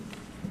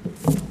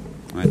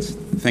Right.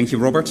 Thank you,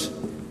 Robert.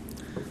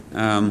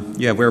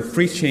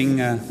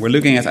 We're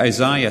looking at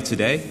Isaiah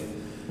today,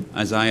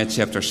 Isaiah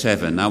chapter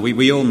 7. Now,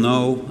 we all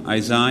know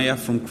Isaiah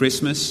from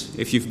Christmas,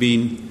 if you've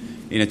been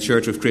in a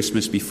church with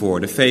Christmas before.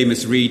 The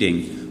famous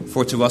reading,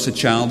 "For to us a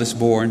child is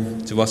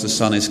born, to us a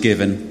son is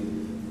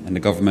given, and the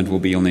government will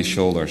be on his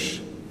shoulders."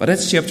 But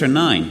that's chapter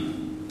 9.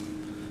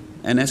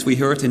 And as we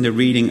heard in the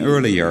reading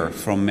earlier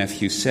from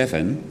Matthew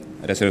 1,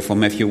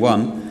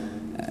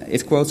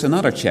 it quotes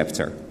another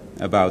chapter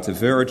about a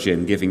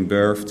virgin giving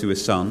birth to a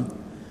son,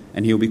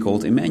 and he'll be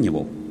called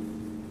Emmanuel.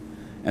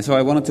 And so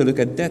I wanted to look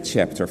at that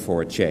chapter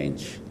for a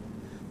change,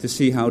 to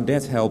see how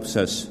that helps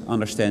us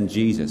understand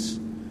Jesus,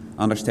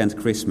 understand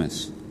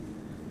Christmas.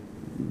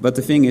 But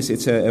the thing is,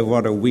 it's a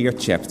rather weird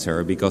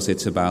chapter because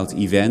it's about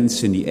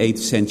events in the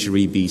 8th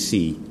century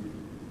BC.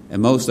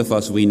 And most of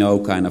us, we know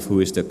kind of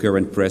who is the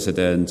current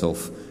president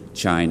of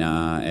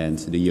China and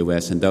the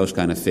US and those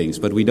kind of things.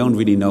 But we don't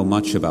really know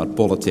much about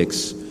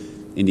politics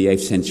in the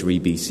 8th century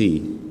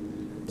BC.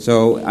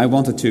 So I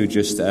wanted to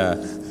just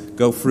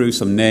go through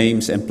some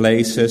names and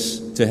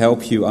places to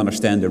help you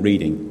understand the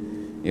reading,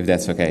 if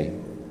that's okay.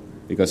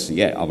 Because,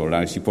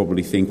 otherwise you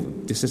probably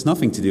think this has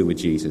nothing to do with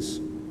Jesus.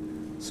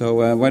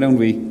 So why don't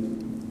we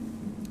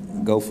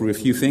go through a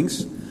few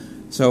things?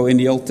 So in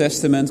the Old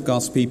Testament,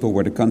 God's people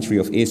were the country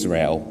of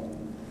Israel.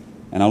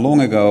 And how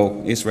long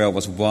ago Israel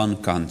was one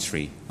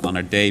country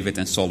under David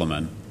and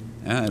Solomon.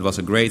 It was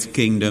a great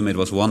kingdom, it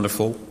was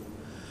wonderful.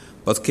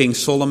 But King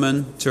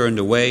Solomon turned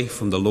away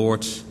from the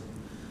Lord,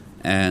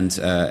 and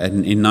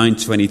in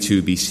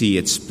 922 BC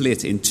it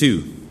split in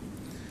two.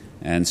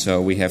 And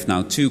so we have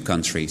now two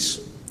countries,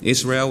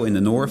 Israel in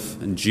the north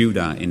and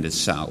Judah in the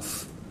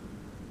south.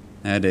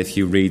 And if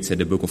you read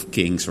the book of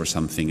Kings or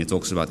something, it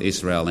talks about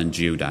Israel and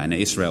Judah, and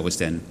Israel is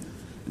then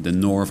the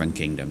northern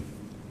kingdom.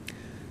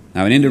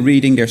 Now, and in the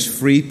reading, there's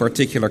three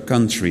particular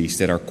countries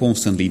that are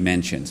constantly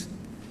mentioned.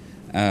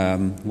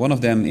 One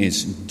of them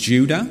is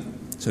Judah.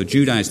 So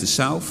Judah is the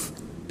south.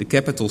 The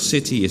capital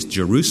city is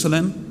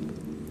Jerusalem.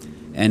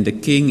 And the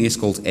king is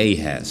called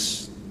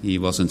Ahaz. He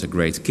wasn't a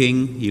great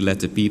king. He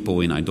led the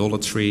people in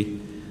idolatry.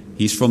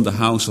 He's from the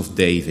house of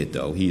David,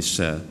 though. He's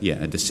a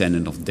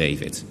descendant of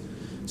David.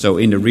 So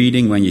in the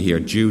reading, when you hear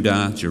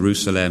Judah,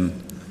 Jerusalem,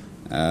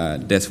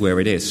 that's where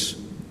it is.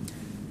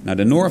 Now,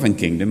 the northern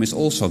kingdom is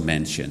also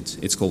mentioned.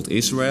 It's called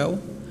Israel,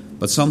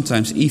 but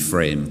sometimes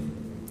Ephraim.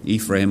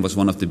 Ephraim was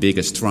one of the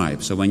biggest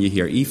tribes. So when you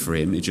hear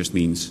Ephraim, it just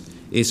means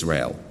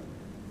Israel.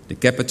 The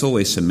capital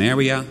is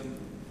Samaria,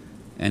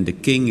 and the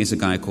king is a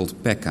guy called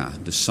Pekah,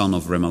 the son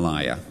of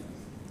Remaliah.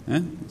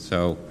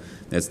 So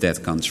that's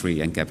that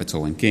country and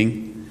capital and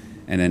king.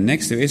 And then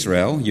next to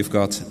Israel, you've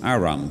got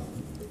Aram,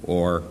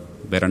 or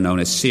better known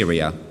as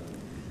Syria.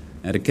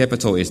 The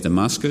capital is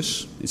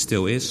Damascus, it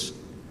still is.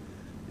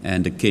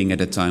 And the king at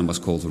the time was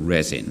called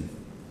Rezin.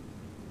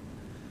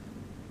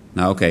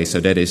 Now, okay,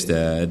 so that is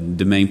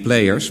the main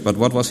players. But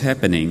what was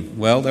happening?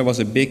 Well, there was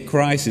a big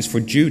crisis for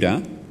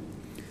Judah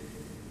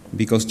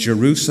because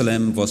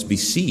Jerusalem was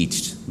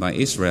besieged by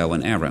Israel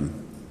and Aram.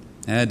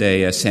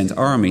 They sent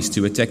armies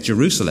to attack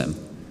Jerusalem,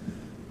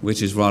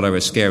 which is rather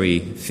a scary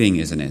thing,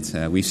 isn't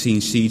it? We've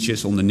seen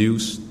sieges on the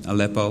news,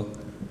 Aleppo.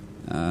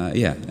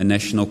 A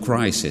national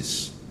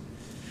crisis.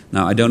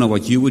 Now, I don't know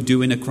what you would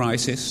do in a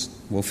crisis.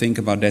 We'll think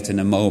about that in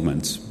a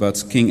moment.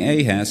 But King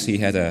Ahaz, he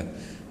had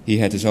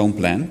his own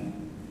plan.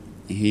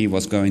 He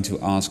was going to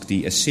ask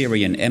the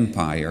Assyrian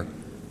Empire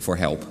for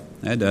help.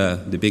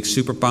 The big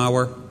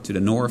superpower to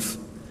the north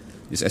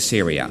is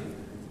Assyria.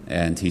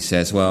 And he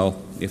says,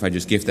 well, if I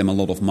just give them a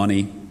lot of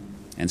money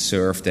and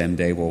serve them,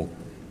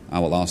 I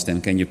will ask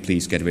them, can you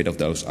please get rid of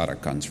those other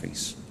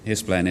countries?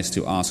 His plan is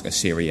to ask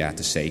Assyria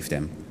to save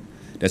them.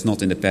 That's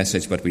not in the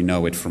passage, but we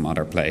know it from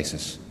other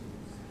places.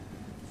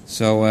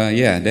 So,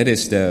 that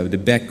is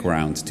the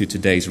background to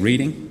today's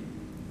reading.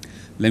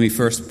 Let me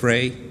first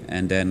pray,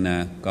 and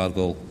then God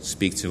will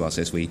speak to us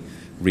as we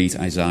read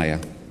Isaiah.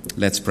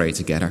 Let's pray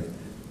together.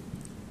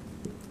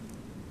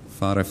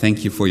 Father,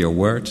 thank you for your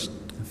word.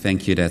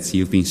 Thank you that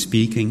you've been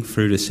speaking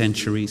through the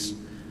centuries,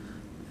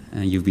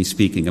 and you've been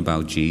speaking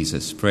about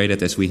Jesus. Pray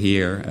that as we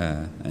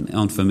hear an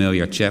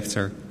unfamiliar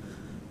chapter,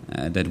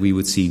 that we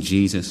would see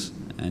Jesus,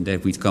 and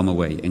that we'd come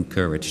away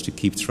encouraged to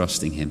keep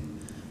trusting him,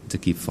 to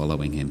keep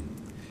following him.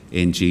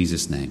 In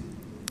Jesus' name,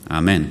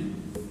 amen.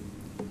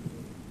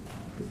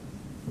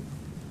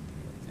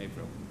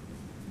 April.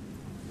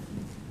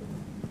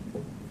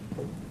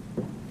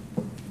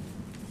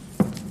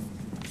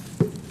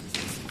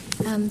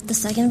 The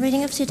second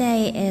reading of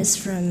today is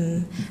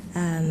from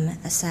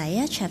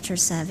Isaiah chapter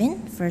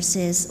 7,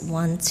 verses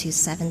 1 to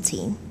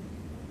 17.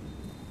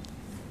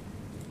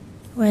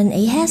 When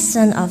Ahaz,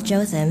 son of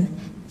Jotham,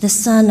 the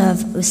son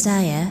of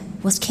Uzziah,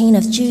 was king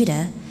of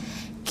Judah,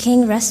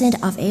 King Rezin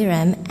of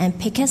Aram and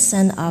Pekah,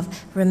 son of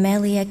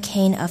Remaliah,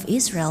 king of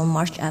Israel,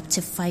 marched up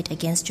to fight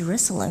against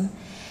Jerusalem,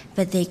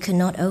 but they could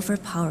not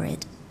overpower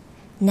it.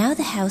 Now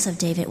the house of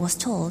David was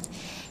told,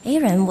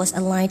 Aram was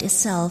aligned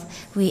itself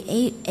with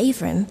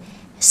Ephraim,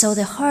 so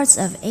the hearts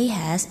of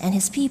Ahaz and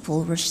his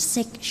people were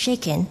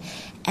shaken,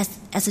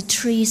 as the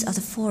trees of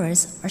the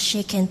forest are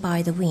shaken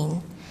by the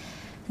wind.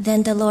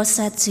 Then the Lord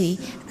said to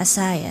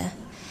Isaiah,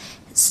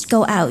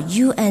 "Go out,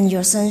 you and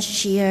your son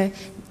Shear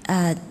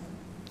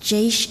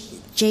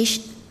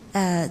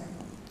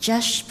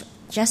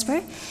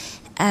Jasper,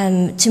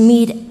 to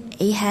meet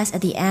Ahaz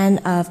at the end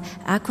of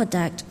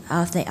aqueduct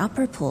of the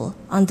upper pool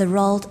on the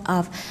road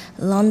of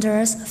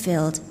Launderer's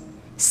field.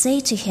 Say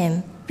to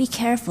him, be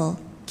careful,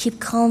 keep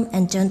calm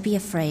and don't be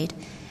afraid.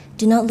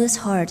 Do not lose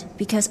heart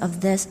because of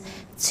this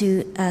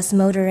two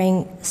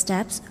smoldering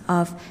steps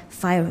of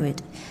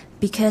firewood,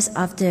 because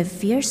of the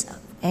fierce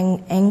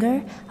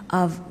anger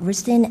of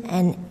Rezin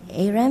and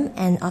Aram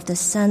and of the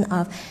son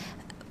of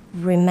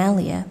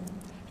Remaliah.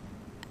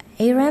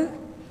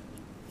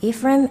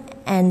 Ephraim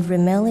and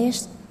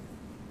Remaliah's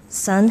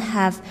son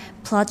have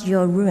plotted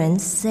your ruin,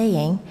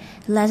 saying,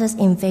 let us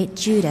invade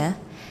Judah,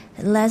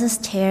 let us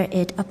tear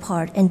it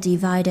apart and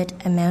divide it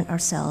among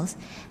ourselves,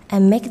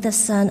 and make the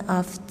son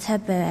of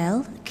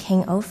Tabeel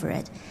king over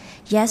it.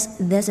 Yes,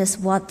 this is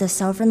what the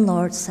sovereign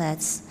Lord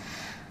says.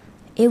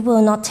 It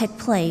will not take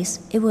place,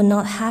 it will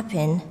not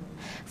happen,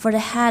 for the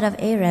head of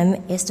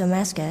Aram is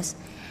Damascus,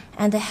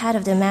 and the head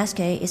of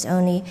Damascus is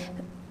only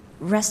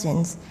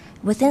Rezin.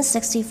 Within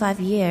 65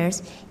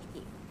 years,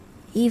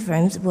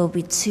 Ephraim will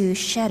be too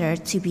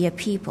shattered to be a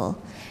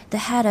people. The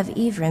head of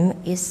Ephraim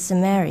is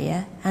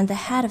Samaria, and the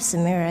head of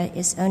Samaria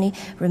is only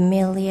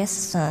Remaliah's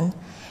son.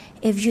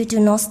 If you do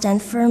not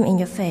stand firm in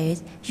your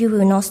faith, you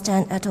will not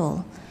stand at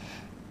all.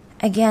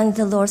 Again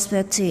the Lord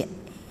spoke to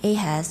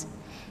Ahaz,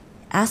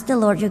 ask the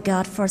Lord your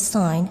God for a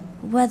sign,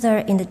 whether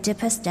in the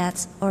deepest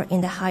depths or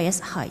in the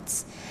highest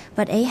heights.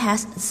 But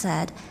Ahaz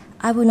said,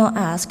 I will not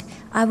ask,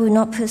 I will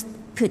not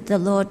put the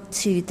Lord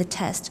to the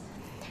test.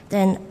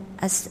 Then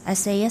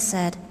Isaiah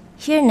said,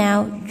 hear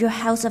now, your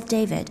house of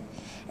David.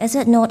 Is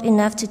it not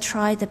enough to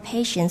try the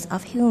patience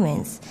of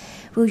humans?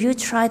 Will you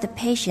try the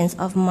patience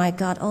of my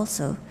God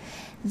also?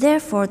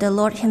 Therefore the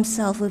Lord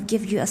himself will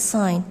give you a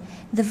sign.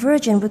 The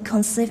virgin will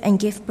conceive and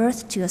give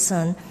birth to a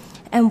son,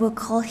 and will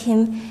call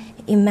him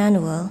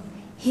Emmanuel.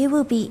 He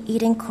will be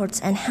eating curds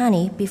and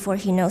honey before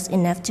he knows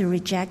enough to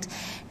reject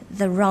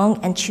the wrong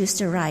and choose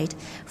the right.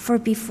 For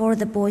before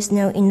the boys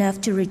know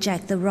enough to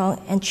reject the wrong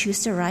and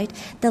choose the right,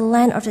 the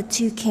land of the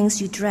two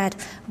kings you dread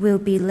will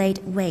be laid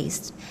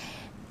waste.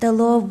 The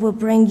Lord will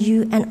bring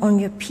you and on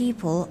your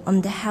people,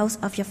 on the house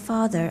of your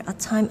father, a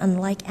time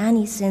unlike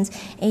any since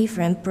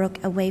Ephraim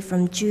broke away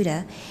from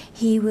Judah.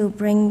 He will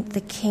bring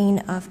the king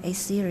of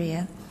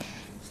Assyria.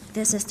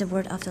 This is the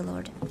word of the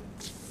Lord.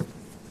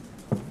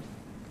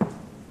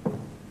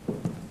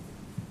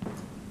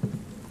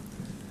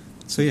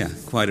 So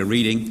quite a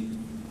reading.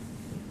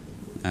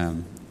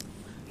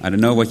 I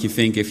don't know what you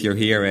think if you're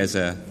here as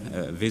a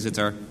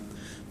visitor.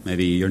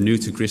 Maybe you're new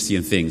to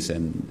Christian things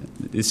and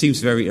it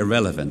seems very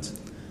irrelevant.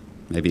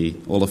 Maybe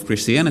all of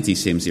Christianity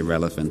seems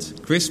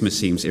irrelevant. Christmas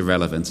seems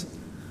irrelevant.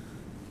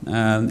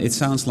 It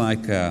sounds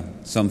like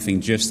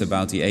something just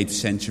about the 8th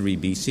century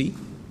BC.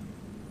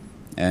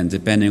 And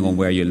depending on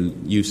where you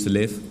used to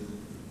live.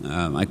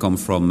 I come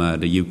from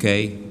the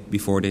UK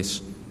before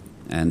this.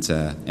 And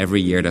every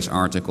year there's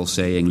articles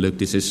saying, look,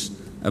 this is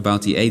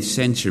about the 8th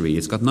century.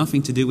 It's got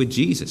nothing to do with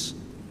Jesus.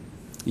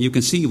 You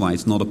can see why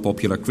it's not a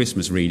popular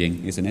Christmas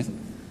reading, isn't it?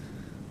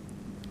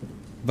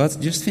 But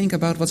just think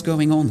about what's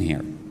going on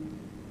here.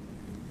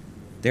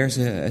 There's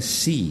a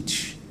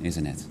siege,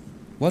 isn't it?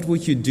 What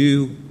would you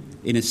do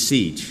in a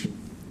siege?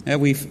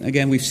 We've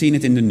seen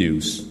it in the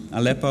news.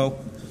 Aleppo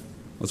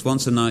was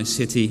once a nice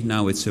city,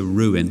 now it's a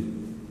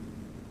ruin.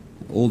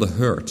 All the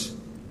hurt,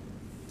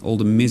 all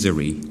the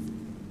misery,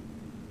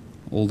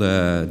 all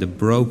the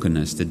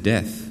brokenness, the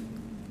death,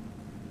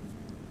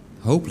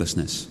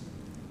 hopelessness.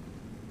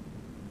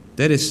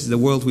 That is the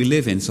world we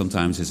live in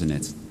sometimes, isn't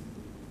it?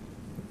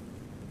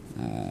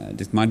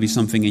 This might be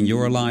something in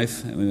your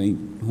life. I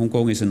mean, Hong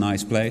Kong is a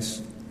nice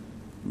place,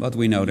 but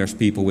we know there's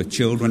people with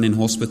children in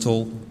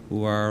hospital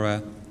who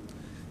are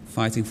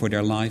fighting for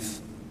their life.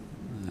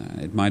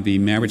 It might be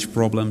marriage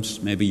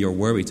problems. Maybe you're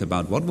worried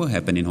about what will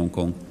happen in Hong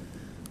Kong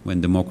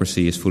when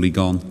democracy is fully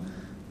gone.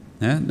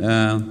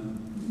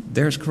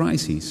 There's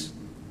crises.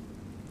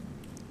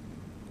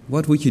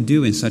 What would you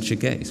do in such a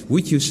case?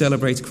 Would you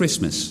celebrate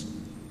Christmas?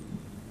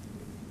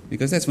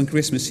 Because that's when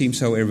Christmas seems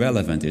so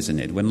irrelevant, isn't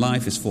it? When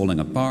life is falling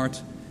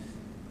apart,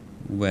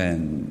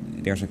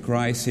 when there's a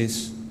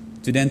crisis,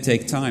 to then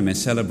take time and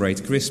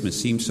celebrate Christmas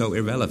seems so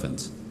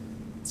irrelevant.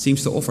 It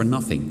seems to offer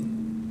nothing.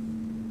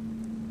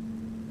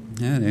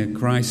 A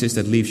crisis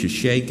that leaves you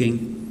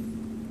shaking.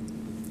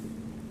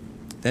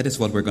 That is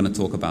what we're going to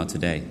talk about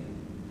today.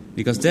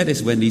 Because that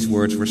is when these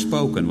words were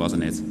spoken,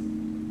 wasn't it?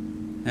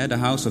 The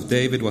house of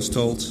David was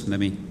told,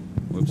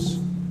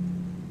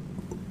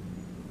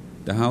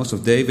 The house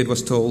of David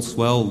was told,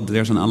 well,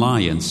 there's an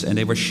alliance, and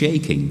they were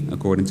shaking,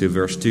 according to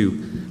verse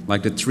 2,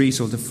 like the trees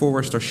of the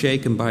forest are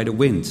shaken by the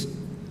wind.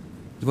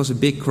 It was a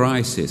big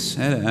crisis.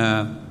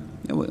 A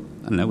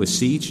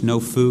siege, no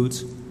food,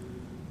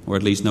 or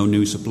at least no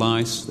new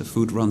supplies. The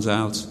food runs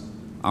out.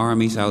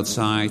 Armies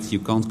outside, you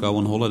can't go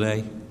on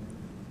holiday.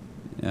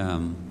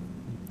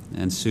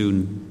 and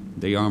soon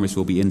the armies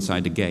will be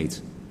inside the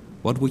gate.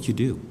 What would you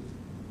do?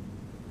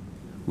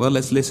 Well,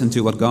 let's listen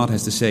to what God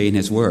has to say in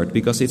his word,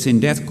 because it's in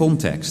that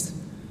context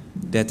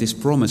that this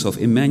promise of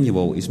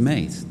Emmanuel is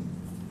made.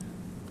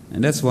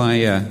 And that's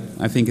why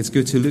I think it's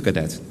good to look at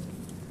that.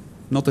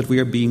 Not that we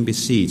are being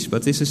besieged,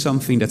 but this is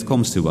something that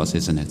comes to us,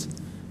 isn't it?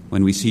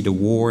 When we see the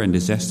war and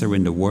disaster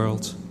in the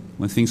world,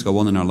 when things go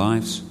on in our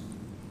lives.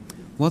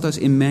 What does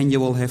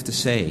Emmanuel have to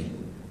say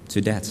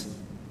to that?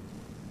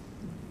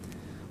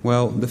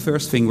 Well, the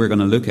first thing we're going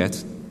to look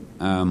at,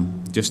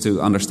 just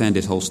to understand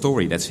this whole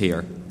story that's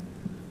here.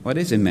 What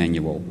is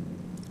Emmanuel?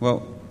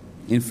 Well,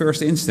 in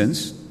first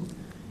instance,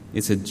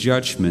 it's a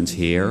judgment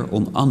here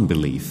on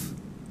unbelief.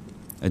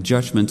 A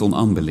judgment on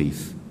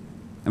unbelief.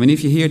 I mean,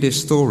 if you hear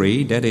this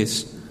story, that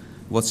is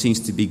what seems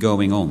to be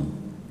going on.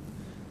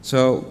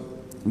 So,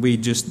 we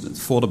just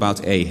thought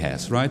about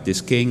Ahaz, right?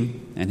 This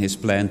king and his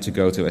plan to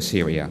go to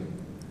Assyria.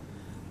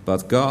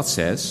 But God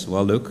says,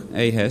 well, look,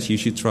 Ahaz, you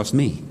should trust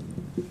me.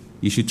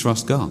 You should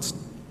trust God.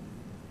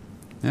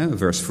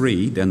 Verse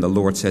 3, then the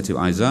Lord said to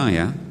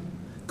Isaiah,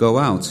 go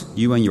out,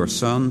 you and your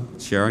son,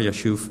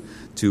 Shear-Yashub,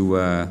 to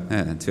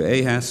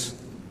Ahaz.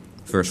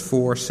 Verse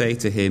 4, say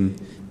to him,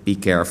 be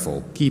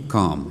careful, keep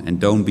calm, and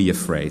don't be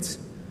afraid.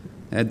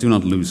 Do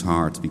not lose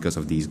heart because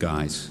of these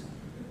guys.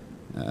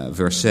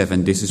 Verse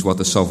 7, this is what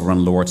the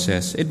sovereign Lord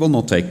says. It will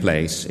not take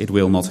place. It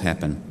will not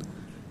happen.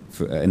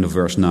 In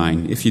verse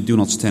 9, if you do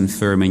not stand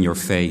firm in your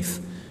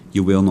faith,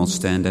 you will not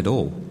stand at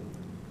all.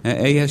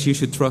 Ahaz, you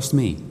should trust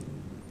me.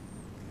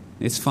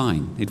 It's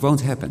fine. It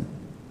won't happen.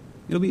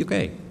 It'll be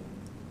okay.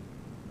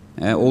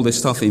 All this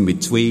stuff in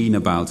between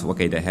about,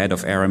 okay, the head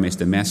of Aram is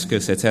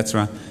Damascus,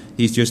 etc.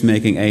 He's just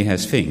making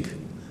Ahaz think.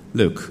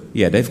 Look,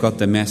 yeah, they've got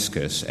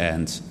Damascus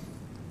and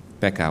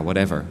Pekah,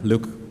 whatever.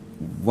 Look,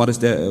 what is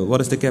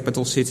the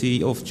capital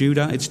city of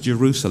Judah? It's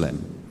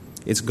Jerusalem.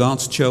 It's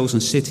God's chosen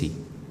city.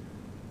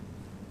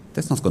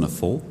 That's not going to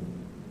fall.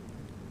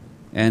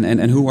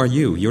 And who are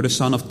you? You're the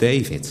son of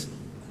David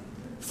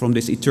from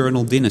this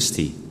eternal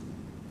dynasty.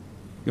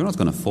 You're not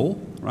going to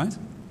fall, right?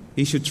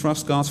 He should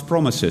trust God's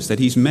promises that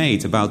he's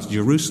made about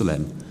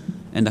Jerusalem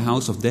and the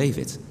house of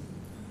David.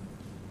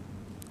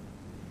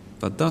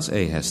 But does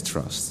Ahaz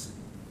trust?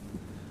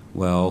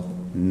 Well,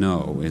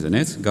 no, isn't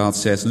it? God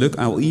says, look,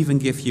 I will even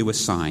give you a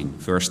sign.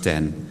 Verse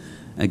 10.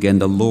 Again,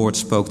 the Lord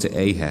spoke to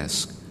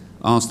Ahaz.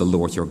 Ask the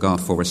Lord your God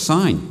for a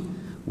sign,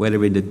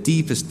 whether in the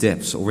deepest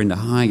depths or in the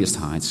highest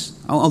heights.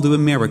 I'll do a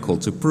miracle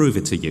to prove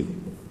it to you.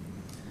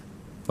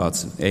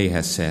 But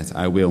Ahaz said,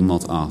 I will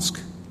not ask.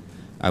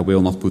 I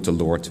will not put the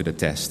Lord to the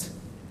test.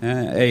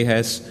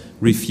 Ahaz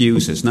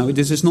refuses. Now,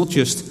 this is not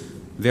just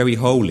very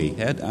holy.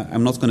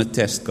 I'm not going to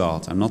test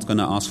God. I'm not going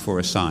to ask for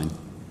a sign.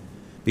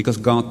 Because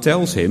God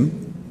tells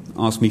him,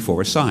 ask me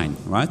for a sign,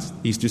 right?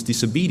 He's just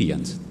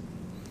disobedient.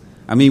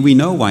 I mean, we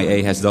know why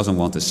Ahaz doesn't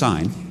want a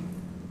sign.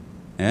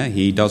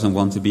 He doesn't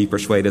want to be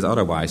persuaded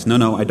otherwise.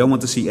 No, I don't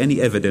want to see any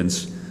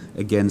evidence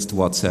against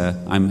what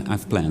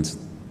I've planned.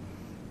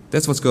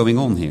 That's what's going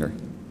on here.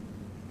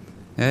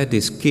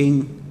 This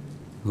king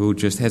who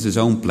just has his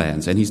own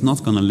plans, and he's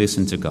not going to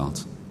listen to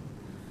God.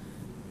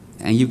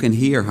 And you can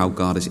hear how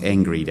God is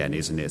angry then,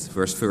 isn't it?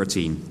 Verse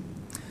 13.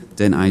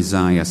 Then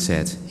Isaiah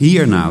said,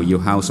 hear now, you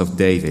house of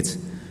David.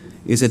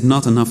 Is it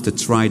not enough to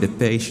try the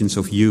patience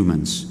of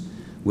humans?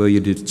 Will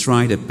you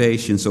try the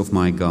patience of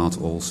my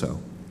God also?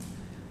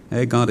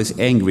 God is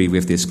angry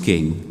with this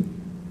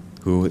king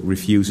who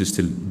refuses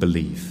to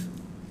believe.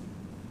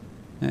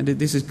 And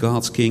this is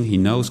God's king. He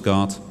knows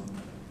God.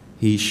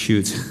 He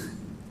should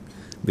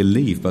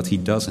believe, but he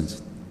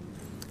doesn't.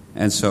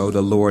 And so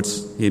the Lord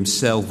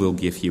himself will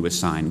give you a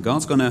sign.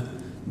 God's going to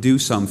do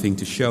something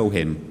to show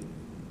him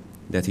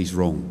that he's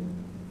wrong.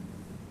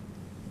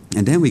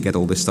 And then we get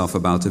all this stuff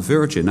about the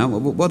virgin. Now,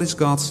 what is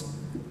God's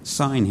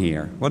sign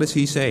here? What is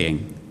he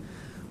saying?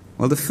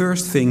 Well, the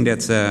first thing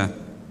that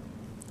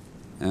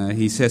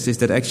he says is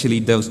that actually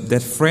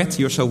that fret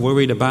you're so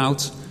worried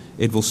about,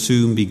 it will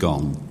soon be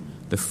gone.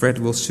 The fret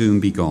will soon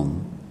be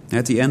gone.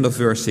 At the end of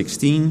verse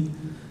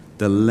 16,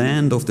 the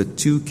land of the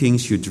two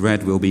kings you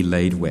dread will be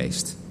laid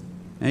waste.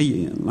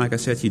 Like I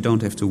said, you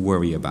don't have to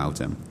worry about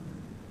them.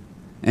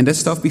 And that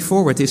stuff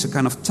before it is a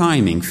kind of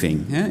timing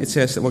thing. It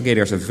says, okay,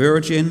 there's a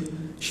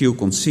virgin, she'll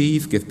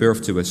conceive, give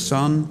birth to a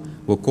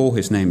son, we'll call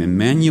his name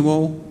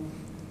Emmanuel,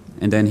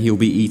 and then he'll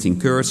be eating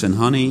curds and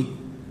honey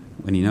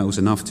when he knows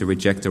enough to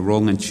reject the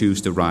wrong and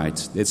choose the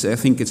right. I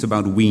think it's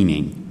about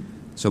weaning.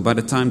 So by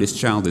the time this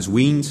child is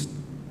weaned,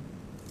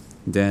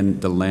 then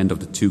the land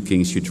of the two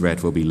kings you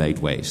dread will be laid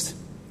waste.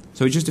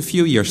 So just a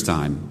few years'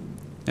 time.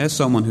 As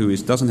someone who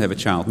doesn't have a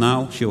child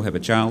now, she'll have a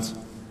child,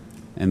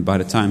 and by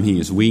the time he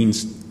is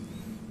weaned,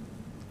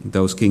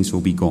 those kings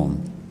will be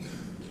gone.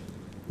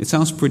 It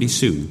sounds pretty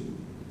soon.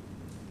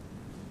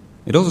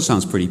 It also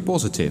sounds pretty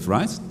positive,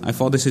 right? I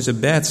thought this is a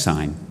bad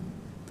sign.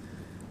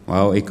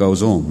 Well, it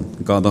goes on.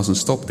 God doesn't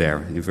stop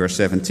there. In verse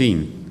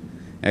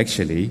 17,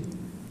 actually,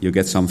 you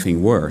get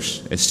something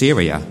worse.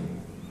 Assyria.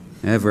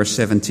 Verse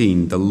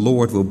 17, the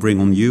Lord will bring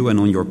on you and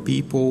on your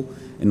people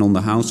and on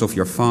the house of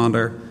your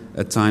father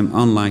a time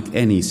unlike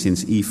any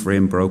since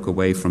Ephraim broke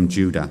away from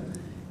Judah.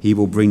 He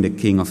will bring the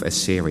king of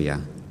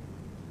Assyria.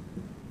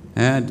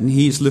 And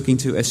he is looking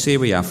to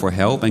Assyria for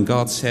help, and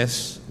God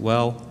says,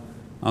 well,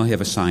 I'll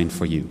have a sign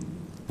for you.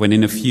 When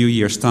in a few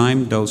years'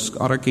 time, those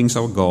other kings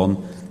are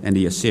gone, and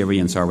the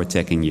Assyrians are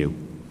attacking you.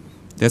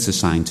 That's a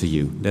sign to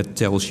you. That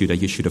tells you that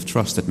you should have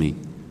trusted me.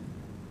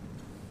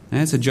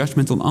 And it's a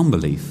judgment on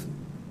unbelief.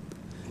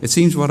 It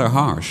seems rather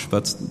harsh,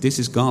 but this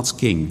is God's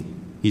king.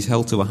 He's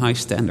held to a high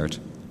standard.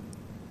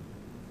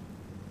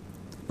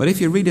 But if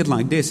you read it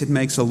like this, it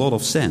makes a lot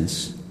of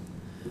sense.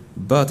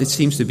 But it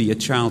seems to be a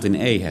child in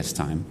Ahaz's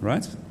time,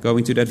 right?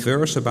 Going to that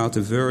verse about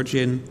the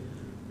virgin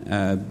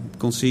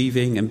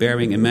conceiving and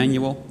bearing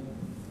Emmanuel.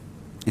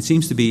 It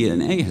seems to be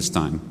in Ahaz's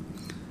time.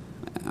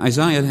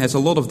 Isaiah has a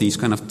lot of these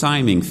kind of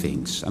timing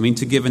things. I mean,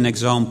 to give an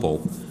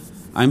example,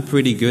 I'm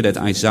pretty good at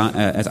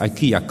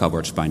IKEA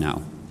cupboards by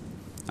now.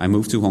 I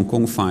moved to Hong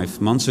Kong 5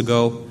 months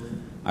ago.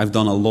 I've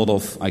done a lot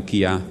of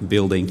IKEA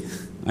building.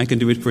 I can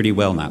do it pretty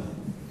well now.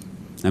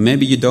 And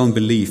maybe you don't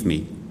believe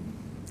me.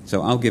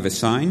 So I'll give a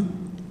sign.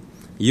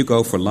 You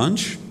go for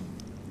lunch.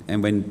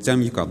 And when the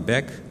time you got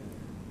back,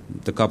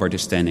 the cupboard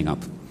is standing up.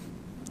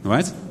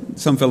 Right?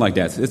 Something like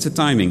that. It's a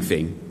timing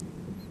thing.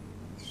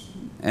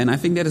 And I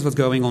think that is what's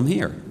going on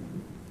here.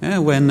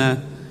 When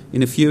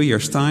in a few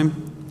years' time,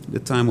 the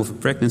time of a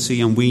pregnancy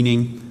and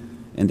weaning,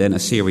 and then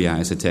Assyria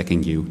is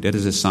attacking you, that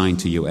is a sign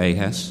to you,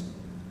 Ahaz,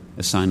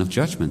 a sign of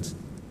judgment.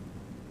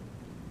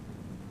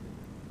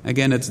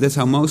 Again, that's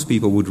how most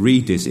people would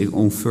read this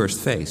on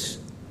first face.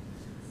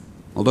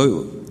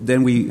 Although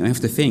then we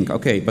have to think,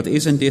 okay, but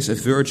isn't this a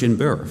virgin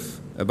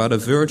birth, about a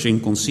virgin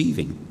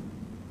conceiving?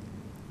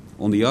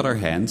 On the other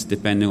hand,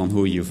 depending on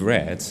who you've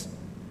read,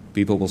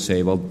 people will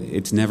say, well,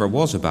 it never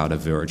was about a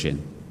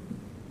virgin.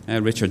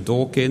 Richard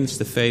Dawkins,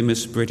 the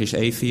famous British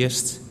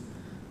atheist,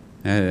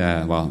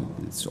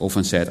 it's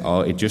often said,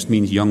 it just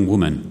means young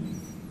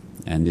woman.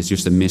 And it's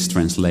just a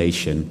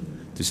mistranslation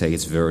to say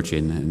it's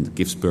virgin and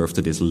gives birth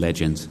to this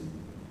legend.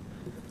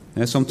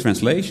 Some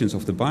translations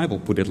of the Bible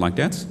put it like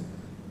that.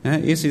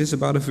 It is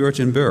about a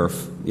virgin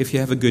birth. If you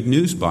have a Good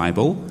News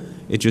Bible,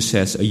 it just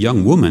says a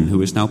young woman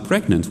who is now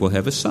pregnant will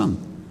have a son.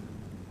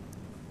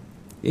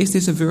 Is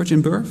this a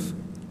virgin birth?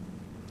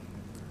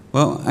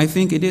 Well, I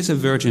think it is a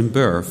virgin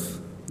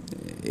birth.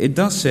 It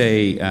does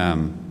say,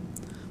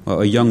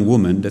 a young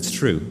woman, that's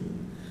true.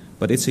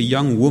 But it's a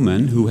young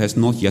woman who has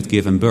not yet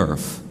given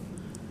birth.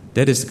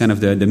 That is kind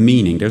of the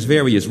meaning. There's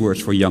various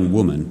words for young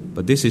woman,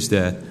 but this is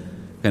the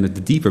kind of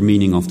the deeper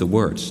meaning of the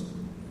words.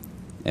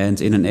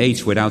 And in an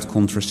age without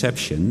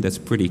contraception, that's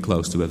pretty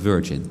close to a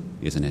virgin,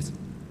 isn't it?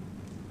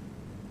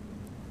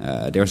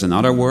 There's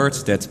another word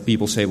that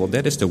people say, well,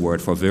 that is the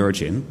word for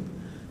virgin.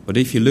 But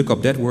if you look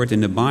up that word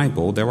in the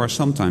Bible, there are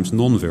sometimes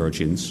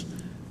non-virgins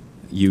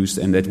used,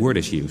 and that word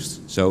is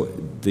used. So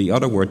the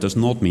other word does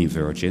not mean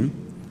virgin.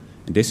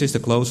 And this is the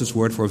closest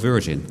word for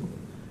virgin.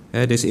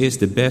 This is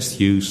the best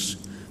use,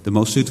 the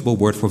most suitable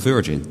word for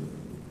virgin.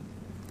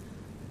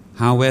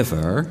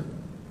 However,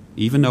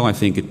 even though I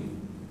think it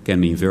can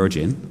mean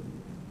virgin,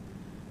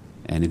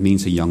 and it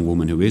means a young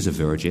woman who is a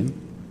virgin,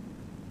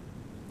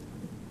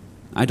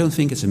 I don't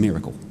think it's a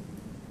miracle.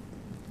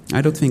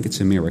 I don't think it's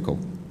a miracle.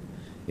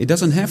 It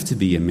doesn't have to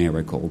be a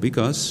miracle,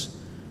 because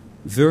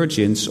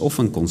virgins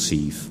often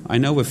conceive. I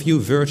know a few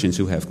virgins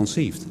who have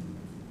conceived.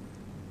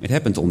 It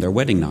happened on their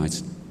wedding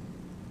night,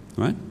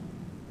 right?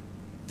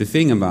 The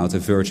thing about a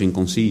virgin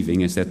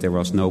conceiving is that there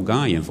was no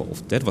guy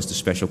involved. That was the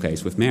special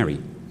case with Mary.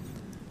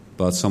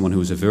 But someone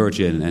who's a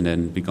virgin and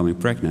then becoming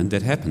pregnant,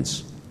 that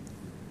happens.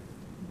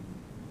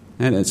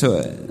 And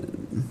so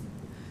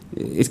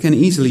it can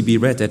easily be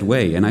read that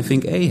way, and I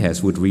think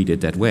Ahaz would read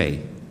it that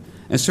way.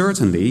 And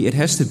certainly it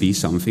has to be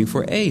something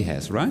for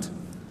Ahaz, right?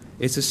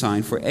 It's a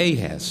sign for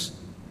Ahaz.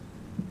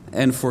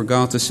 And for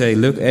God to say,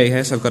 look,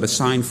 Ahaz, I've got a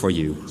sign for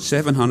you.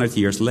 700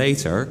 years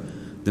later,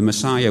 the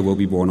Messiah will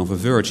be born of a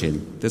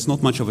virgin. That's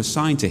not much of a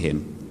sign to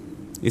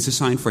him. It's a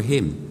sign for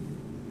him,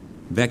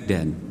 back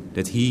then,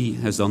 that he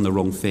has done the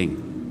wrong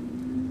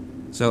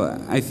thing.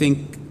 So I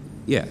think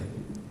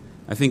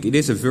it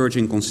is a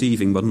virgin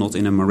conceiving, but not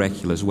in a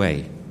miraculous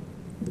way.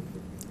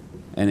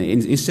 And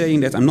in saying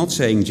that, I'm not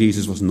saying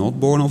Jesus was not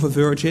born of a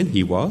virgin.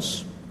 He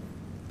was,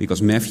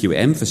 because Matthew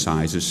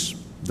emphasizes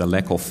the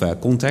lack of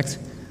contact,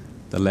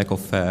 the lack of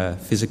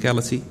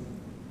physicality.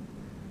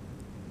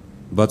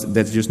 But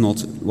that's just not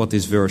what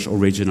this verse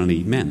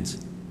originally meant.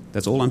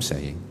 That's all I'm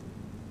saying.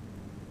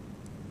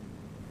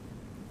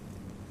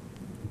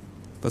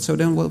 But so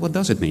then, what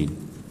does it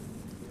mean?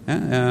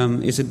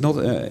 Is it not?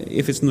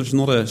 If it's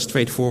not a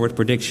straightforward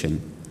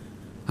prediction,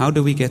 how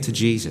do we get to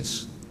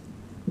Jesus?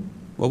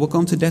 Well, we'll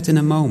come to that in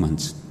a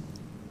moment.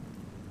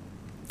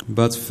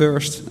 But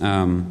first,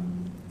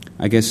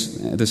 I guess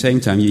at the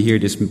same time, you hear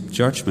this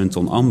judgment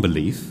on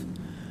unbelief,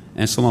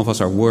 and some of us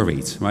are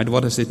worried, right?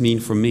 What does it mean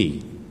for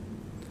me?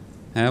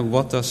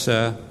 What does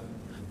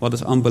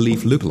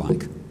unbelief look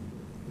like?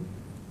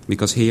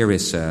 Because here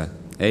is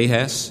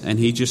Ahaz, and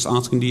he's just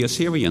asking the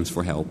Assyrians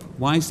for help.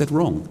 Why is that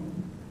wrong?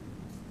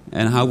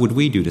 And how would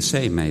we do the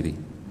same, maybe?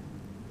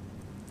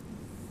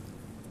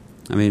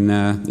 I mean,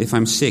 if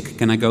I'm sick,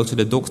 can I go to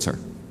the doctor?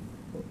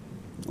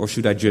 Or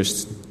should I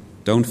just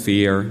don't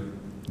fear,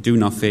 do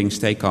nothing,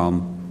 stay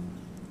calm?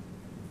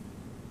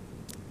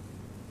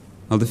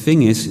 Well, the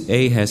thing is,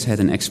 Ahaz had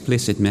an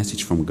explicit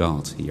message from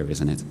God here,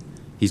 isn't it?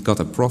 He's got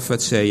a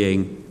prophet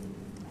saying,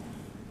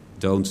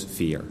 don't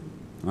fear,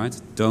 right?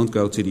 Don't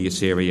go to the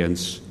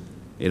Assyrians.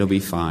 It'll be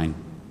fine,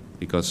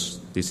 because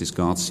this is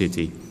God's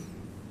city.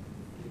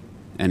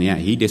 And yeah,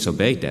 he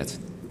disobeyed that.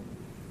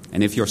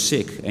 And if you're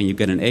sick and you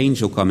get an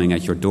angel coming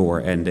at your door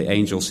and the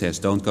angel says,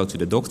 don't go to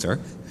the doctor,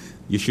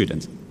 you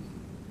shouldn't.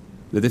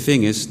 But the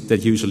thing is,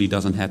 that usually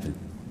doesn't happen,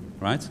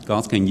 right?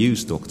 God can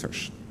use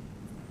doctors.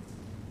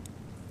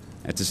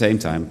 At the same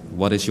time,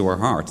 what is your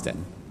heart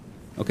then?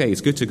 Okay,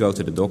 it's good to go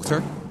to the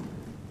doctor.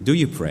 Do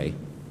you pray?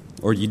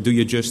 Or do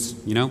you just,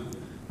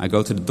 I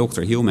go to the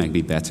doctor, he'll make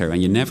me better,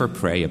 and you never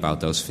pray about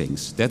those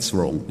things? That's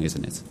wrong,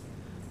 isn't it?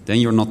 Then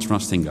you're not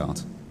trusting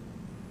God.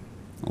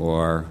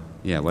 Or,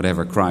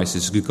 whatever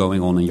crisis is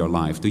going on in your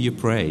life, do you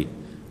pray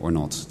or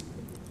not?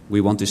 We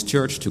want this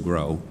church to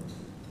grow.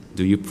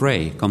 Do you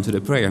pray? Come to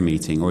the prayer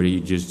meeting? Or do you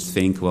just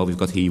think, well, we've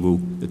got Hebrew,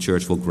 the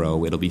church will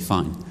grow, it'll be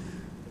fine?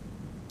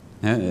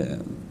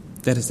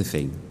 That is the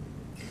thing.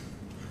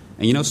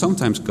 And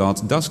sometimes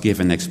God does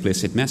give an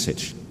explicit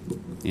message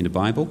in the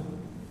Bible.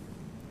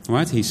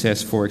 Right? He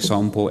says, for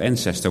example,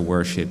 ancestor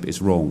worship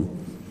is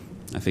wrong.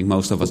 I think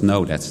most of us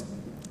know that.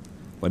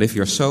 But if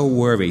you're so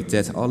worried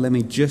that, let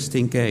me just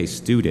in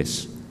case do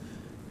this,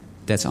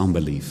 that's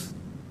unbelief.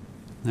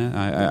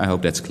 I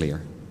hope that's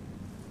clear.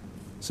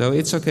 So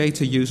it's okay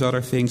to use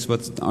other things,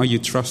 but are you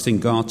trusting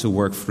God to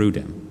work through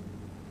them?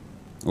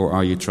 Or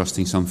are you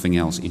trusting something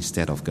else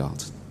instead of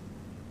God?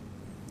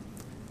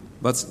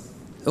 But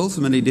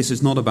ultimately, this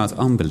is not about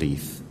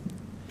unbelief.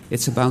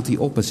 It's about the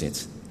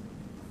opposite.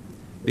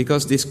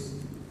 Because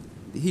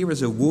here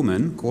is a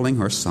woman calling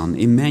her son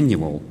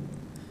Emmanuel.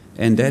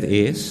 And that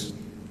is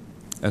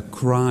a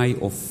cry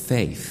of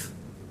faith.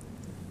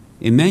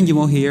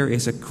 Emmanuel here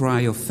is a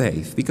cry of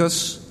faith.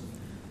 Because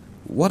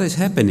what is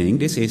happening,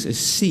 this is a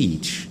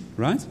siege,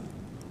 right?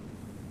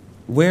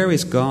 Where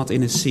is God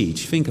in a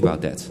siege? Think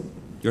about that.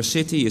 Your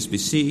city is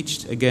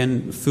besieged.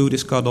 Again, food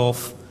is cut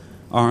off.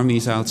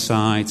 Armies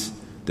outside.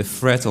 The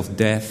threat of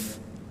death.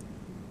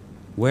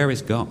 Where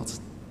is God?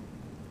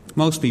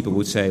 Most people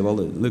would say, well,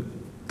 look,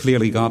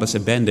 clearly God has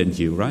abandoned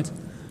you, right?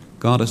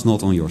 God is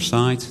not on your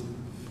side.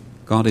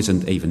 God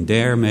isn't even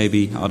there,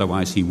 maybe.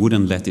 Otherwise, he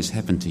wouldn't let this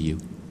happen to you.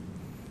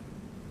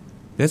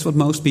 That's what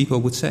most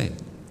people would say.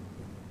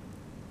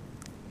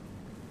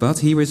 But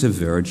here is a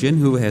virgin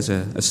who has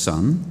a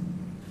son,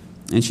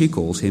 and she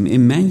calls him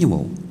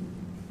Emmanuel.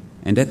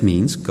 And that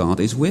means God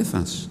is with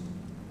us.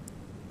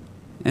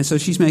 And so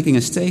she's making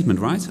a statement,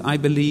 right? I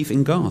believe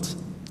in God.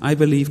 I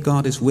believe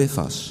God is with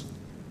us.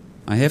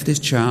 I have this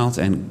child,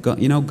 and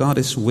God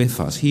is with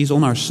us. He's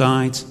on our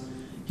side.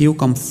 He'll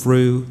come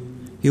through.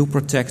 He'll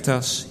protect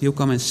us. He'll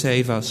come and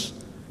save us.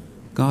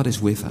 God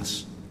is with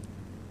us.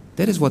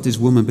 That is what this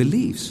woman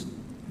believes.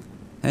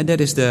 And that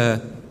is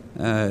the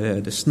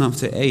snub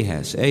to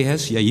Ahaz.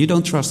 Ahaz, you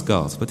don't trust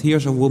God, but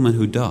here's a woman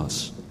who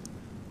does.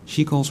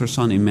 She calls her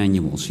son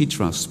Emmanuel. She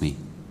trusts me.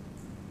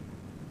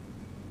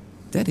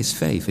 That is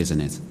faith,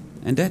 isn't it?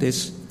 And that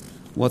is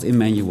what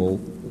Emmanuel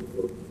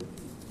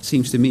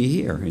seems to me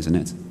here, isn't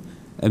it?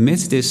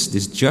 Amidst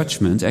this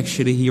judgment,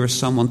 actually here is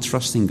someone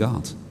trusting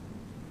God.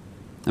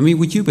 I mean,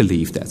 would you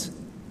believe that?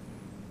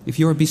 If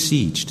you're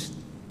besieged,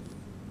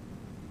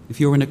 if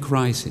you're in a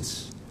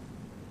crisis,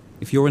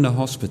 if you're in a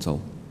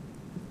hospital,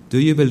 do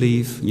you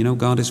believe,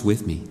 God is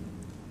with me?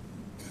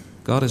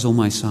 God is on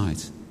my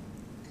side.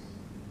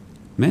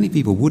 Many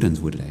people wouldn't,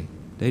 would they?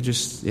 They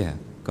just,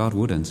 God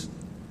wouldn't.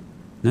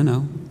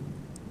 No.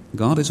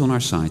 God is on our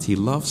side. He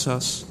loves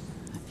us.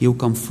 He'll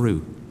come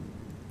through.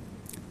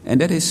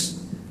 And that is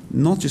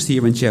not just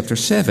here in chapter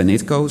 7.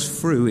 It goes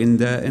through in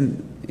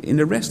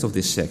the rest of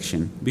this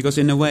section. Because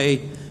in a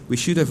way, we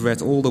should have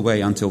read all the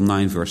way until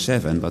 9 verse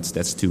 7, but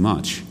that's too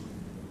much.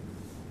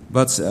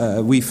 But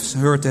we've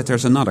heard that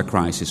there's another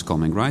crisis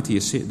coming, right? The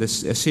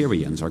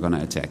Assyrians are going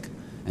to attack.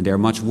 And they're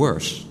much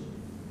worse.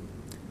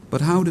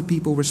 But how do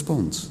people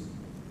respond?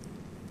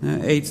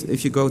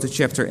 If you go to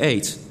chapter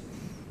 8,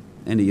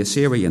 and the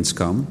Assyrians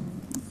come,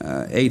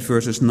 8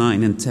 verses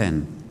 9 and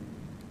 10.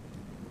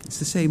 It's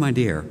the same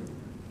idea.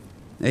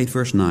 8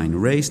 verse 9.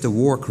 Raise the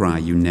war cry,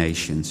 you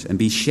nations, and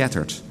be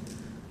shattered.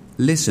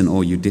 Listen,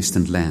 all you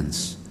distant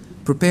lands.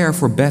 Prepare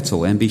for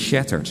battle and be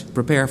shattered.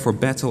 Prepare for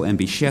battle and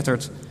be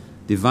shattered.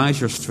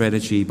 Devise your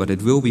strategy, but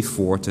it will be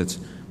thwarted.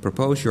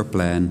 Propose your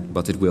plan,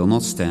 but it will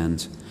not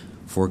stand.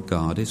 For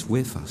God is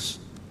with us.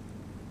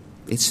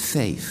 It's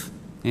faith.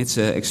 It's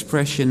an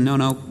expression,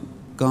 no,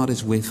 God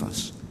is with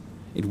us.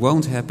 It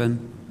won't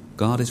happen.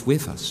 God is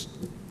with us.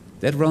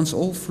 That runs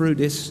all through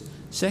this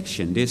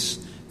section,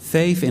 this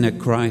faith in a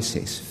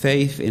crisis,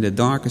 faith in the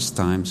darkest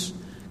times.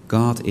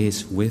 God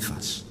is with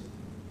us.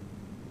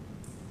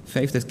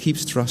 Faith that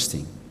keeps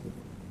trusting.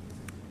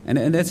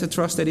 And that's a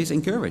trust that is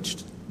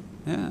encouraged.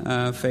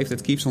 Faith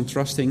that keeps on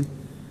trusting.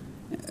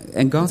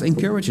 And God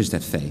encourages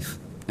that faith.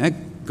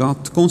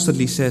 God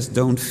constantly says,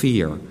 don't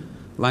fear.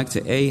 Like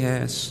to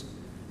Ahaz,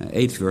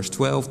 8 verse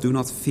 12, do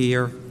not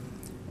fear.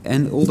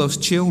 And all those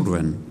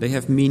children, they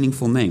have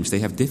meaningful names. They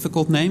have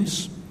difficult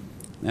names.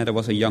 There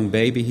was a young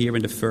baby here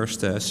in the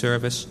first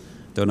service.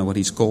 Don't know what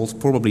he's called.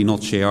 Probably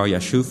not Shear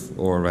Yashuf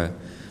or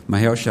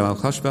Mahershal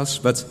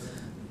al-Khashbaz. But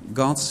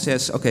God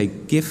says, okay,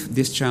 give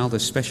this child a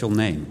special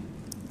name.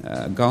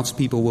 God's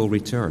people will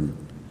return.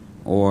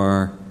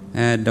 Or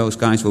those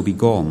guys will be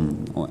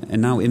gone.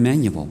 And now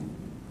Emmanuel.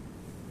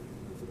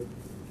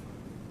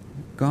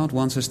 God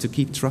wants us to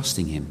keep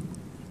trusting him.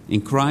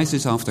 In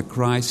crisis after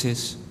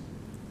crisis,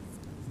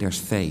 there's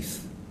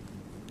faith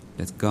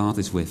that God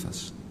is with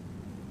us.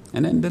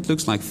 And then that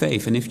looks like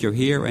faith. And if you're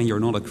here and you're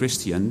not a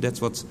Christian,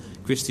 that's what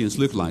Christians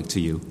look like to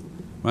you.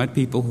 Right?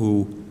 People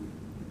who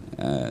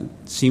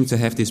seem to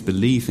have this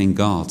belief in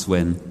God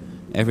when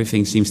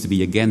everything seems to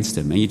be against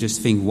them. And you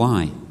just think,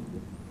 why?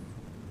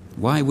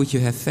 Why would you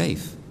have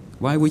faith?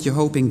 Why would you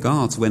hope in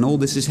God when all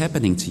this is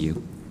happening to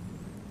you?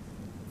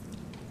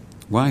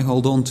 Why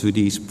hold on to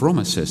these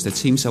promises that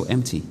seem so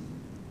empty?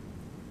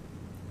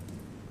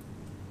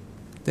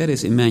 That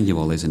is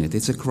Emmanuel, isn't it?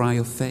 It's a cry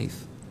of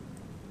faith.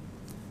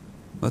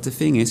 But the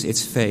thing is,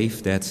 it's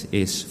faith that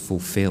is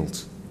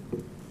fulfilled.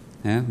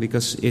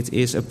 Because it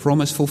is a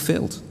promise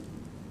fulfilled.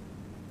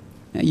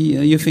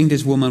 You think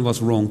this woman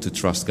was wrong to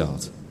trust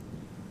God.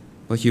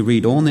 But you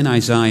read on in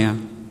Isaiah,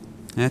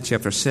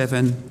 chapter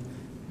 7,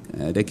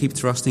 they keep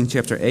trusting.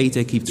 Chapter 8,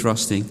 they keep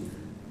trusting.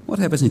 What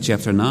happens in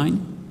chapter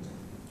 9?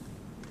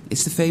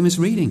 It's the famous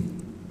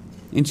reading.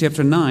 In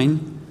chapter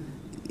 9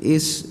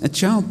 is a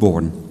child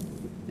born.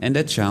 And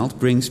that child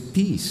brings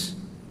peace.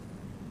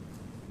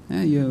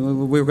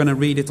 We're going to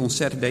read it on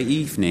Saturday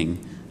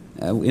evening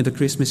in the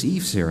Christmas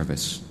Eve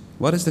service.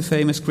 What is the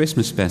famous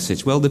Christmas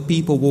passage? Well, the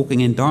people walking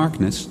in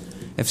darkness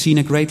have seen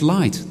a great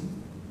light.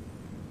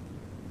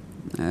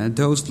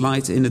 Those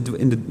light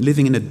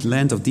living in the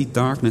land of deep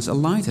darkness, a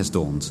light has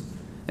dawned.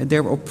 And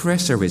their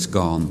oppressor is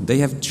gone. They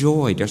have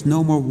joy. There's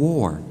no more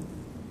war.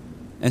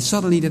 And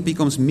suddenly that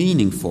becomes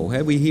meaningful.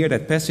 We hear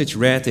that passage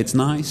read, it's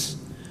nice.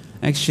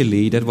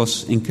 Actually, that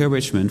was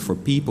encouragement for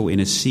people in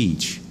a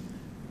siege.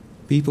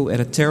 People at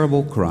a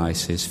terrible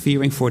crisis,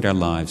 fearing for their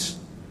lives.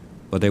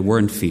 But they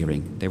weren't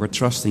fearing. They were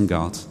trusting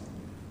God.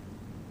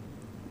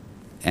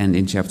 And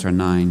in chapter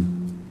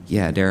 9,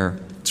 their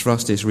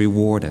trust is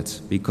rewarded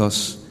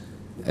because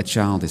a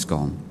child is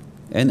gone.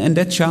 And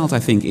that child, I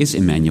think, is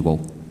Emmanuel.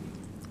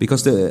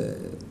 Because,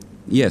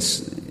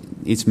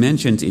 it's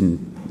mentioned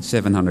in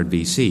 700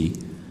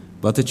 BC,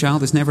 but the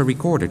child is never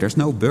recorded. There's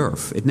no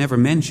birth. It never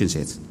mentions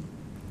it.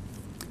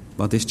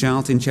 But this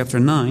child in chapter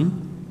 9,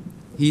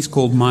 he's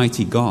called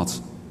Mighty God.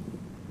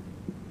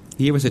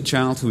 Here is a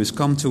child who has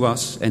come to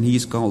us, and he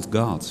is called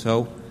God.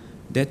 So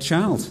that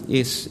child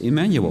is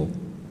Emmanuel,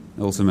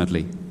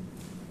 ultimately.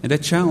 And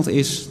that child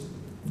is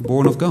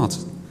born of God.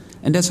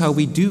 And that's how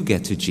we do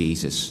get to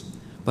Jesus.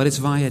 But it's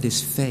via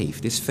this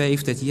faith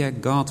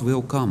that, God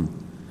will come.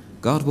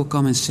 God will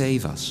come and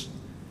save us.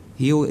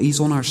 He's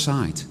on our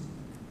side.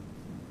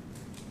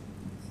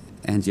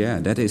 And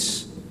that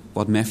is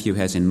what Matthew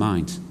has in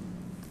mind.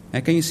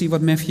 And can you see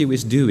what Matthew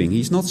is doing?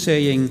 He's not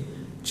saying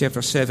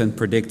chapter 7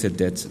 predicted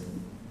that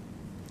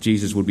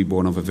Jesus would be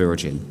born of a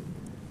virgin.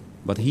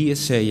 But he is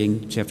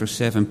saying chapter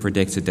 7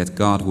 predicted that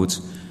God would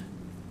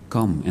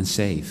come and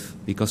save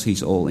because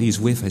he's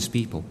with his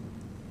people.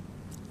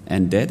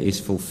 And that is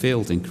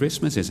fulfilled in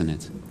Christmas, isn't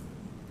it?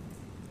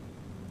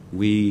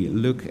 We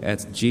look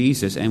at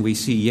Jesus and we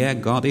see,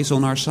 God is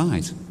on our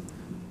side.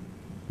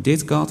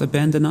 Did God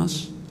abandon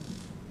us?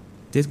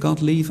 Did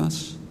God leave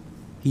us?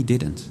 He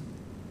didn't.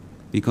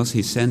 Because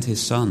he sent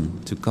his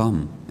son to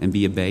come and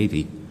be a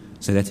baby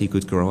so that he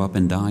could grow up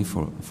and die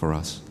for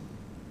us.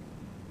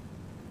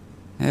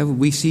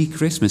 We see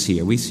Christmas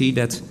here. We see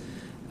that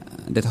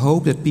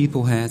hope that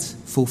people had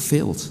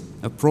fulfilled,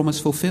 a promise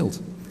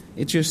fulfilled.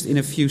 It's just in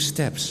a few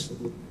steps.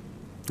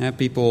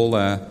 People,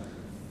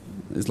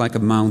 it's like a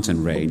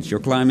mountain range.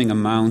 You're climbing a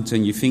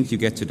mountain, you think you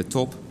get to the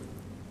top.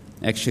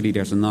 Actually,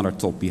 there's another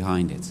top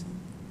behind it.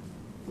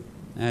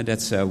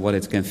 That's what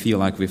it can feel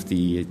like with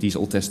these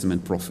Old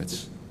Testament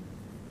prophets.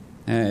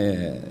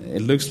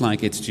 It looks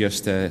like it's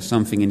just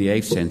something in the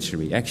 8th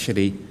century.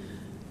 Actually,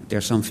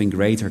 there's something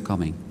greater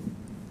coming.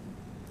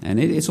 And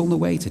it's on the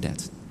way to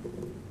that.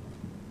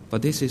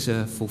 But this is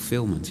a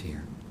fulfillment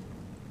here.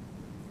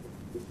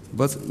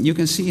 But you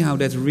can see how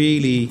that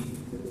really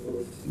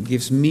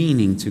gives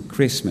meaning to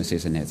Christmas,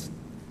 isn't it?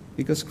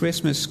 Because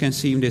Christmas can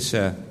seem this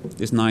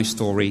nice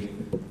story.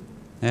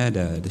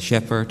 The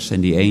shepherds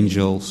and the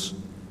angels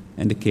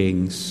and the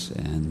kings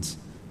and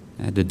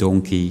the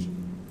donkey.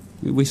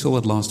 We saw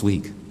it last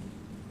week.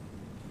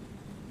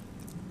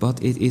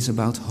 But it is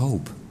about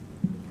hope.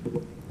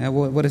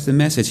 What is the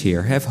message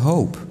here? Have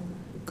hope.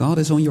 God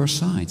is on your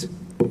side.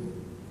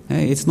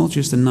 It's not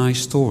just a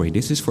nice story.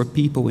 This is for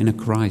people in a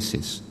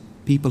crisis,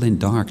 people in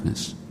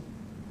darkness.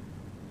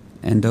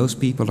 And those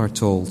people are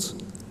told,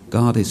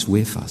 God is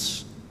with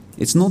us.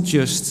 It's not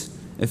just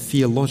a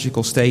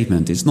theological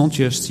statement. It's not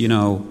just,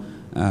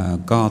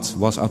 God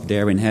was up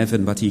there in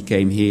heaven, but he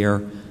came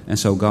here, and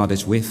so God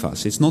is with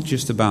us. It's not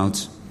just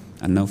about,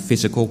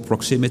 physical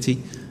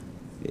proximity.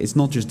 It's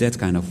not just that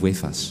kind of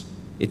with us.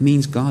 It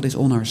means God is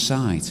on our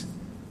side.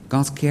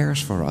 God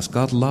cares for us.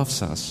 God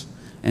loves us.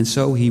 And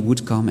so he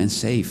would come and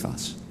save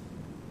us.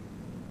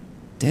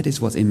 That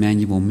is what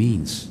Emmanuel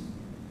means.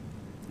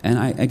 And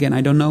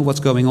I don't know what's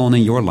going on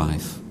in your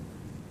life.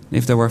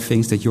 If there are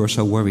things that you're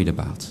so worried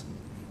about,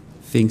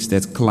 things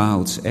that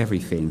clouds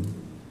everything,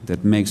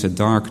 that makes a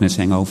darkness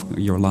hang over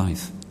your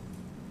life,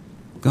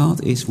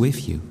 God is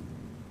with you.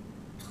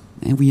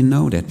 And we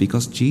know that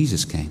because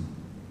Jesus came.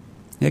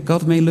 Yeah,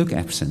 God may look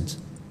absent.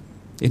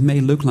 It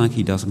may look like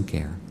he doesn't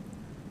care.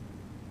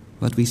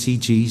 But we see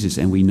Jesus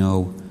and we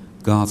know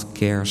God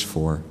cares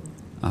for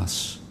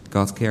us.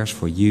 God cares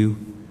for you.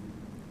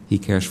 He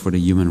cares for the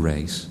human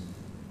race.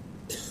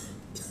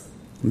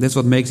 And that's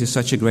what makes it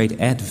such a great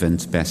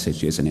Advent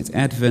passage, isn't it?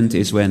 Advent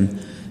is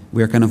when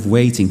we're kind of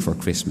waiting for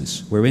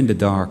Christmas. We're in the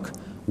dark,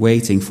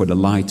 waiting for the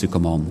light to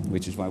come on,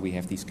 which is why we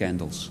have these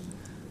candles.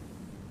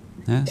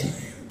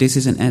 This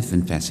is an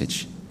Advent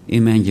passage.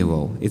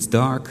 Emmanuel. It's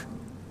dark,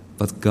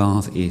 but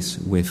God is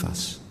with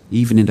us,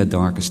 even in the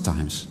darkest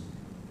times.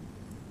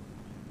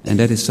 And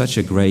that is such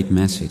a great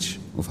message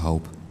of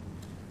hope.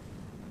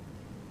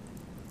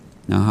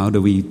 Now, how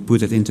do we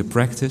put it into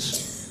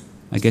practice?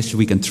 I guess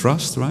we can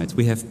trust, right?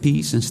 We have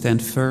peace and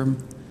stand firm.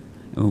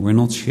 We're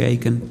not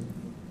shaken.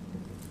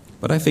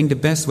 But I think the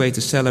best way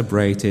to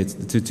celebrate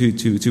it, to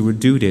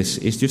do this,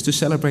 is just to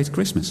celebrate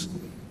Christmas.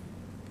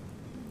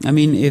 I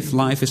mean, if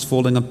life is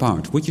falling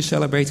apart, would you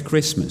celebrate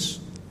Christmas?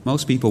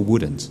 Most people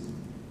wouldn't.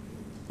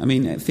 I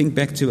mean, think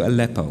back to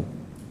Aleppo.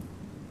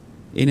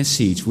 In a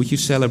siege, would you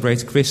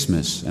celebrate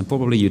Christmas? And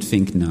probably you'd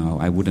think, no,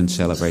 I wouldn't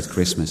celebrate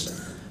Christmas.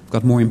 I've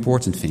got more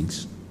important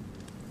things.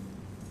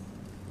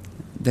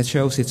 That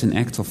shows it's an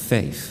act of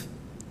faith.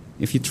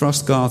 If you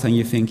trust God and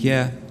you think,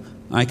 yeah,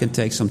 I can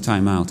take some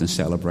time out and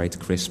celebrate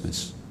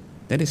Christmas,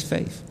 that is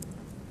faith.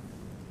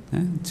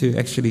 To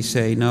actually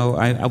say, no,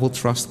 I will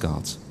trust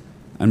God.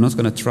 I'm not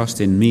going to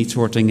trust in me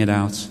sorting it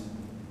out.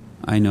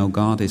 I know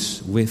God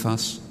is with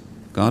us.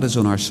 God is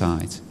on our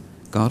side.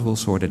 God will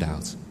sort it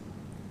out.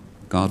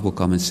 God will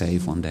come and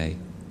save one day.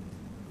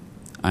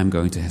 I'm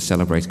going to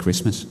celebrate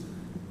Christmas.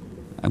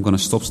 I'm going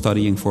to stop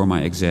studying for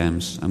my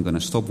exams. I'm going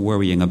to stop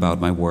worrying about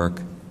my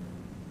work.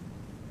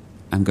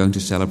 I'm going to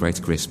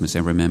celebrate Christmas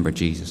and remember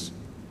Jesus.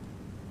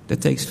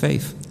 That takes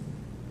faith.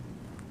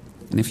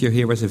 And if you're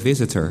here as a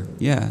visitor,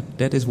 yeah,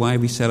 that is why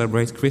we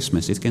celebrate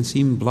Christmas. It can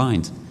seem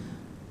blind,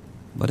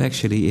 but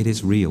actually it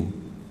is real.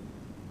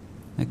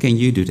 Can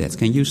you do that?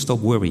 Can you stop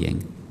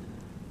worrying?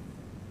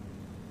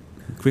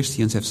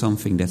 Christians have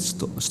something that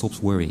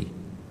stops worry.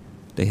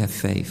 They have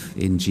faith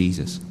in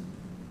Jesus,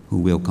 who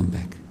will come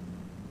back.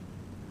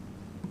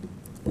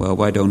 Well,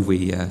 why don't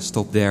we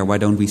stop there? Why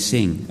don't we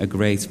sing a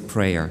great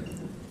prayer?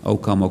 O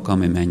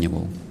come,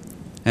 Emmanuel.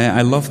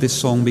 I love this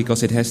song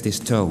because it has this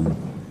tone.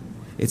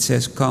 It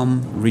says,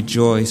 come,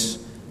 rejoice,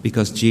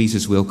 because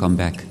Jesus will come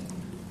back.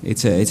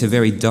 It's a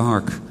very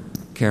dark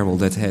carol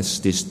that has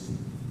this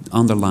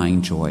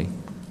underlying joy.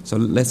 So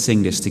let's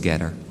sing this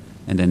together,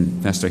 and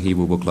then Pastor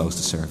Hebrew will close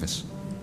the service.